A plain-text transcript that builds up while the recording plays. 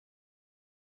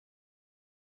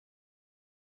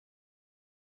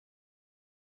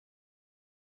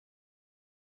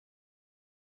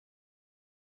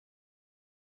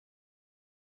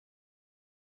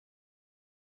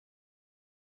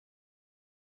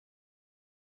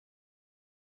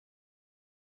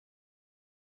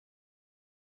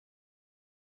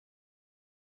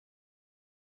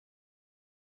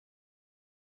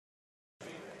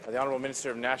The Honourable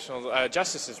Minister of National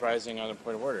Justice is rising on a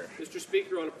point of order. Mr.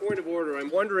 Speaker, on a point of order, I'm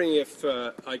wondering if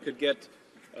I could get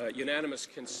unanimous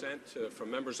consent from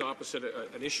members opposite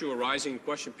an issue arising in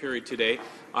question period today.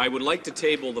 I would like to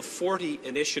table the 40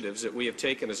 initiatives that we have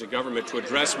taken as a government to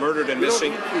address murdered and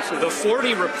missing, the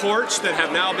 40 reports that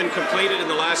have now been completed in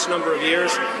the last number of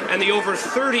years, and the over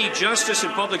 30 justice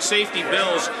and public safety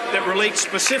bills that relate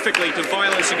specifically to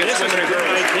violence against women and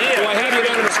girls. Do I have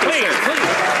unanimous consent?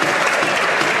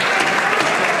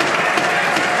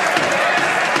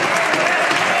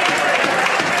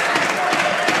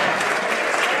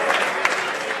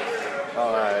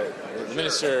 The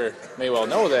Minister may well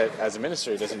know that as a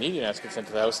Minister he doesn't need unanimous consent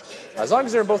to the House, as long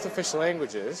as they're in both official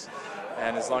languages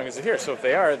and as long as they're here. So if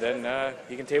they are, then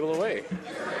he can table away.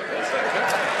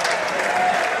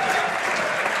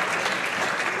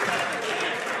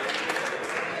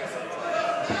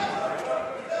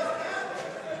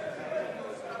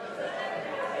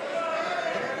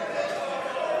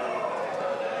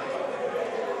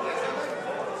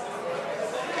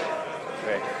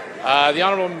 The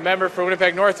Honourable Member for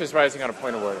Winnipeg North is rising on a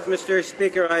point of order. Mr.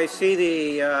 Speaker, I see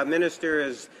the Minister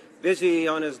is busy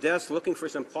on his desk looking for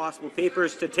some possible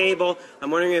papers to table.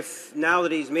 I'm wondering if, now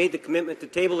that he's made the commitment to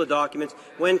table the documents,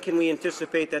 when can we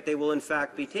anticipate that they will in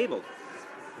fact be tabled?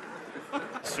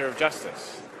 Minister of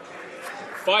Justice.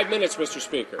 5 minutes, Mr.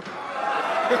 Speaker.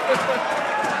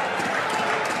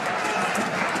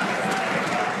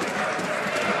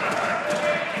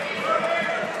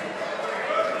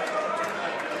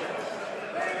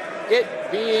 It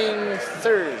being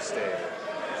Thursday.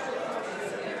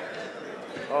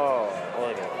 Oh,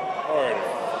 order.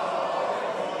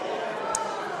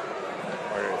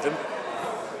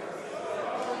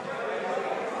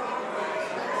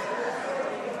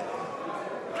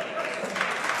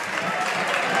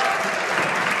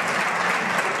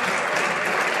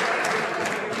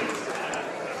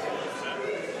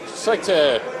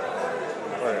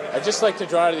 I'd just like to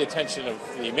draw to the attention of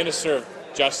the Minister of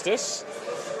Justice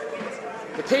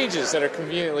the pages that are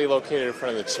conveniently located in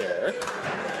front of the chair.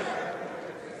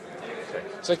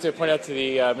 I'd like to point out to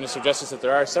the Minister of Justice that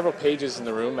there are several pages in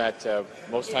the room at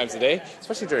most times of the day,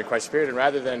 especially during question period, and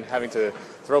rather than having to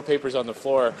throw papers on the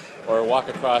floor or walk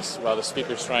across while the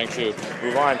Speaker's trying to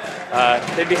move on,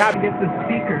 they'd be happy to get the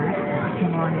speakers to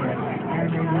come on in.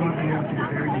 And they will be able to do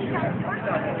very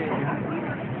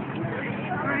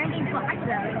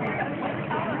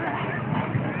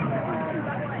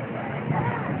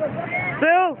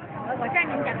Sue!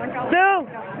 Sue!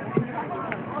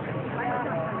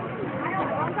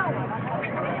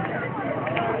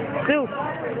 Sue!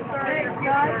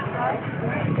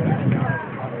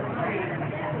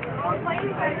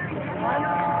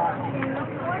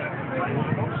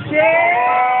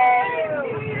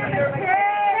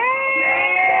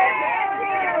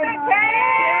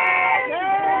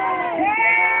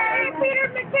 Peter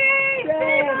MacKay!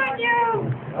 Shame on you!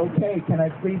 Okay, can I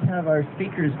please have our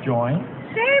speakers join?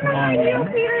 Shame on you,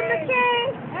 Peter MacKay!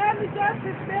 And the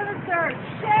Justice Minister!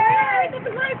 Shame!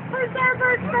 The life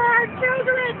preservers for our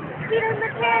children! Peter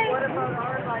MacKay! What about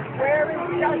our life? Where is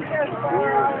justice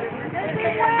for our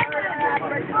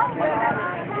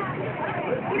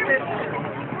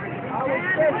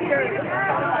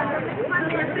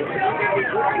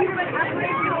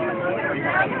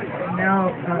Now,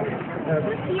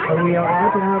 are we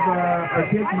allowed to have our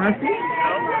kids mercy?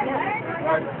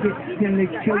 Can the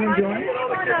children join?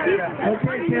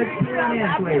 Okay, kids, come on in,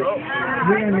 please.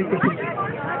 We're going to make a picture.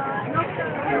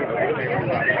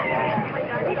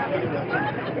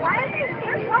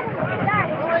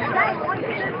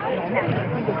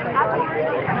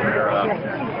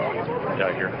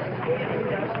 Yeah, here.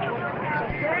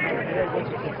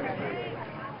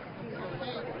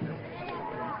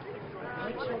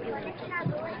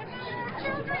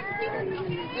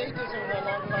 They deserve a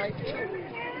long life too.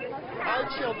 Our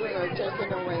children are taken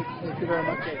away. Thank you very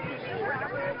much.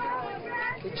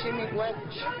 The Jimmy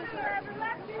Wedge.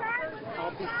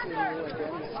 I'll be seeing you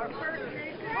again.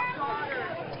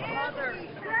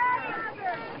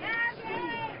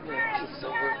 Yeah, peace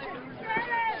over.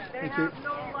 Thank you.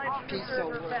 Peace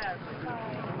over.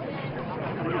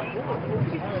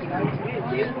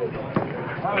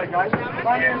 All right, guys. Come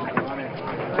on in.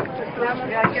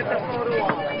 Yeah, get the photo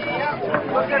on.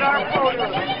 Look at our photo.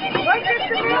 Look at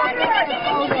the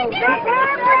photo.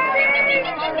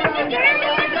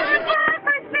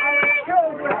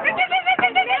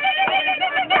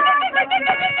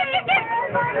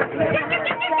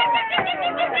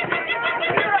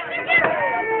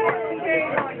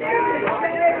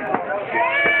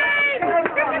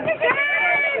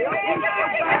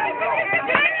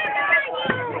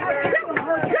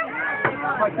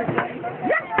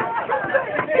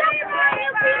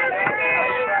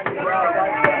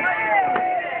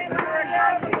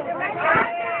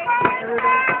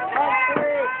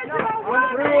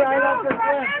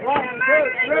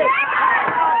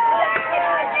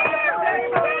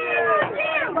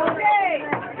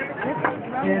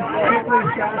 you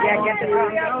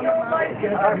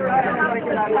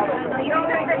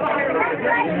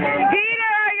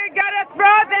gonna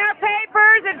throw their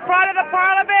papers in front of the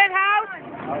Parliament House?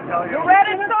 The Red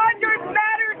and Saunders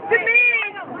matters to me.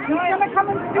 Who's gonna come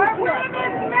and speak to us?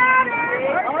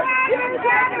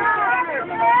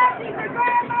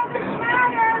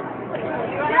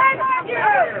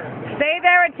 Stay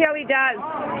there until he does.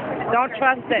 Don't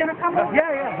trust it. Don't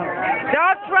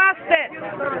trust it.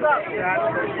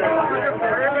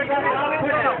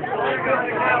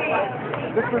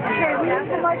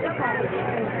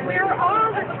 We're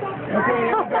all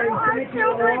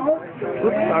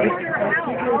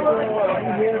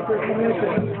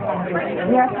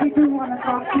Yes, we do want to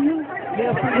talk to you.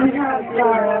 We have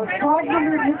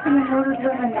 1,200 missing and murdered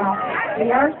women now.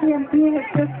 The RCMP has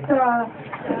just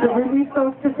released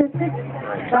those statistics.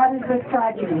 That is a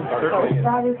tragedy.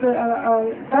 That is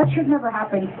that should never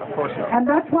happen. And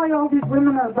that's why all these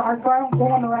women are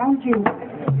going around you.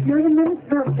 You're the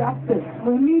Minister of Justice.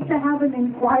 We need to have an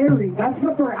inquiry. That's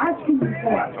what we're asking you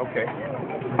for. Okay.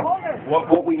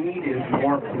 What we need is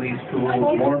more police tools,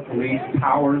 more police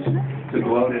powers to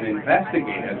go out and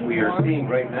investigate, as we are seeing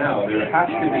right now. There has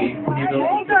to be the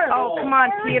ability to come on,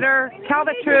 Peter. Tell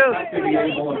the truth. to be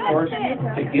able, of course,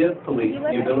 to give police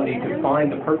the ability to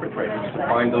find the perpetrators, to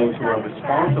find those who are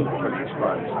responsible for these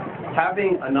crimes.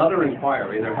 Having another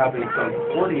inquiry, there have been some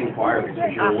 40 inquiries,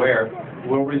 as you're aware,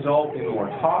 will result in more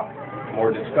talk,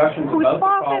 more discussions about the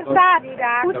problem.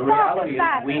 The reality is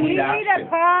we need action.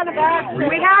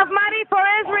 We have money for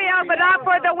Israel, but not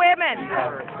for the women.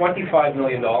 $25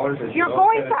 million, as You're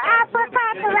going to Africa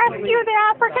to rescue the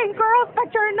African girls,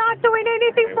 but you're not doing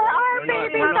anything for our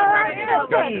babies or our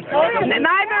children.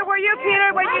 Neither were you,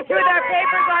 Peter, when you threw their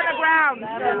papers on the ground.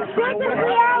 This is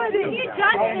reality. We need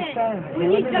justice.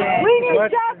 We need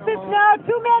justice now.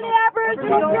 Too many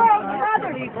Aboriginal girls,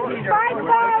 brothers.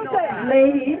 5,000.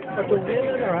 Ladies,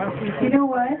 you know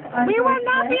what? We will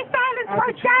not be silent for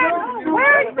done.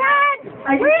 We're done.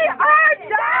 We are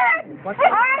done. This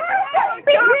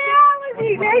is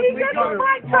reality, ladies and gentlemen.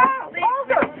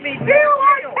 You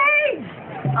are pain.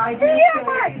 I do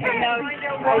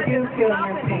feel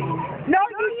your pain. No,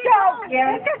 you don't.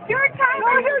 Yes. This is your time.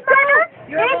 No, you don't.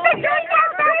 This is your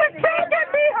time. I was taken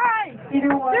behind. You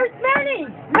know what? There's many.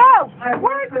 No.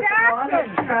 We're done.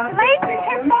 Blatant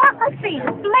hypocrisy.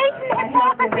 Blatant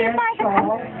hypocrisy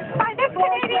by this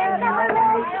Canadian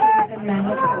government.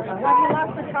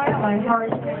 My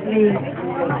heart bleeds.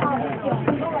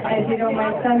 As you know,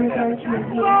 my son is Archman.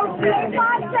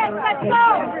 Let's go.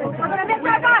 We're going to miss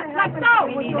our bus. Let's go.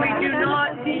 We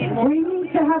need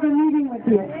to have a meeting with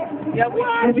you.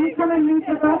 If you come and meet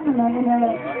with us in a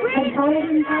controlled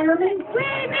environment, We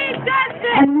need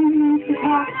justice. and we need to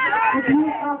talk with you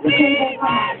off the table.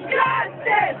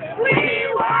 Justice. We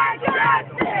want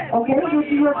justice. Okay, would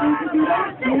you agree to do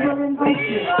that? We will invite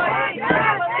you.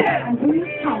 And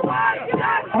please come.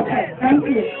 Okay, thank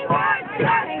you.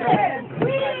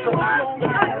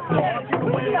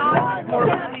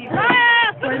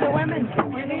 For the women,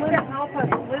 you need to help us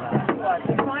listen to us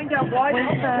and find out why this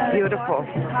is beautiful.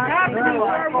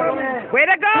 Way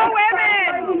to go,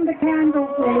 women! Lighting the candles,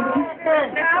 ladies.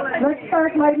 Let's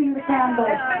start lighting the candles.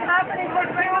 It's been happening for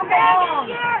too long.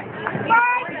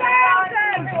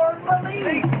 5,000 for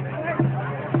police.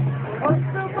 Or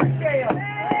super jail.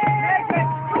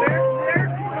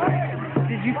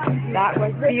 Did you see that?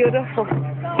 Was beautiful.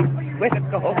 Way to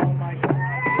go.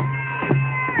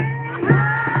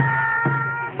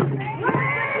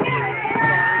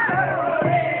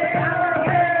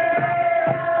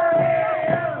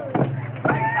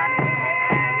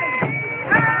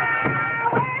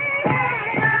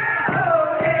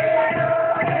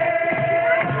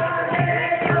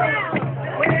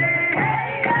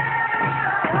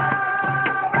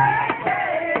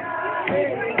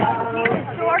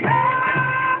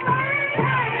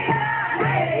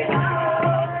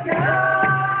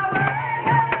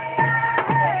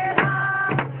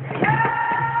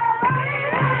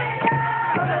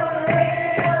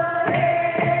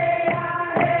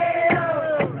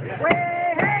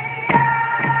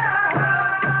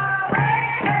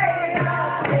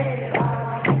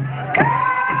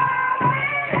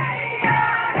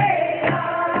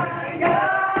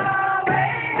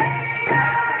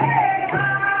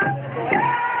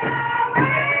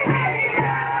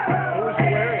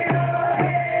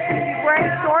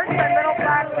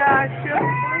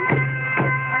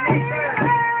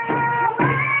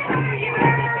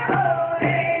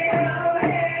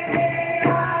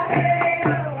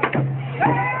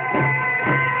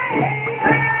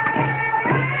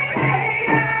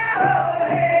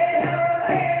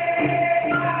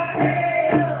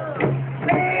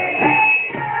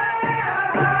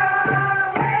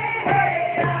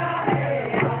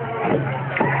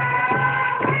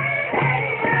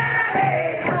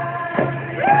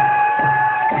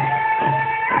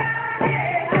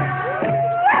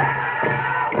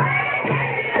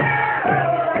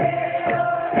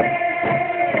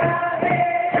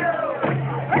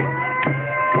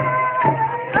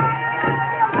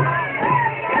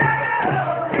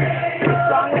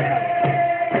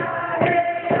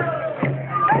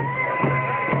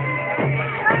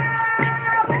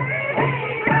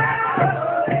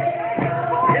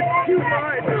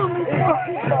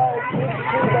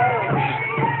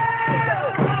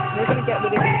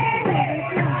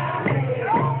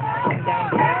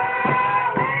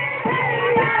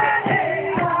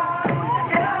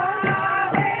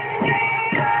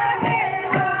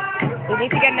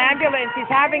 ambulance. He's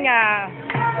having a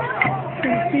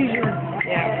seizure.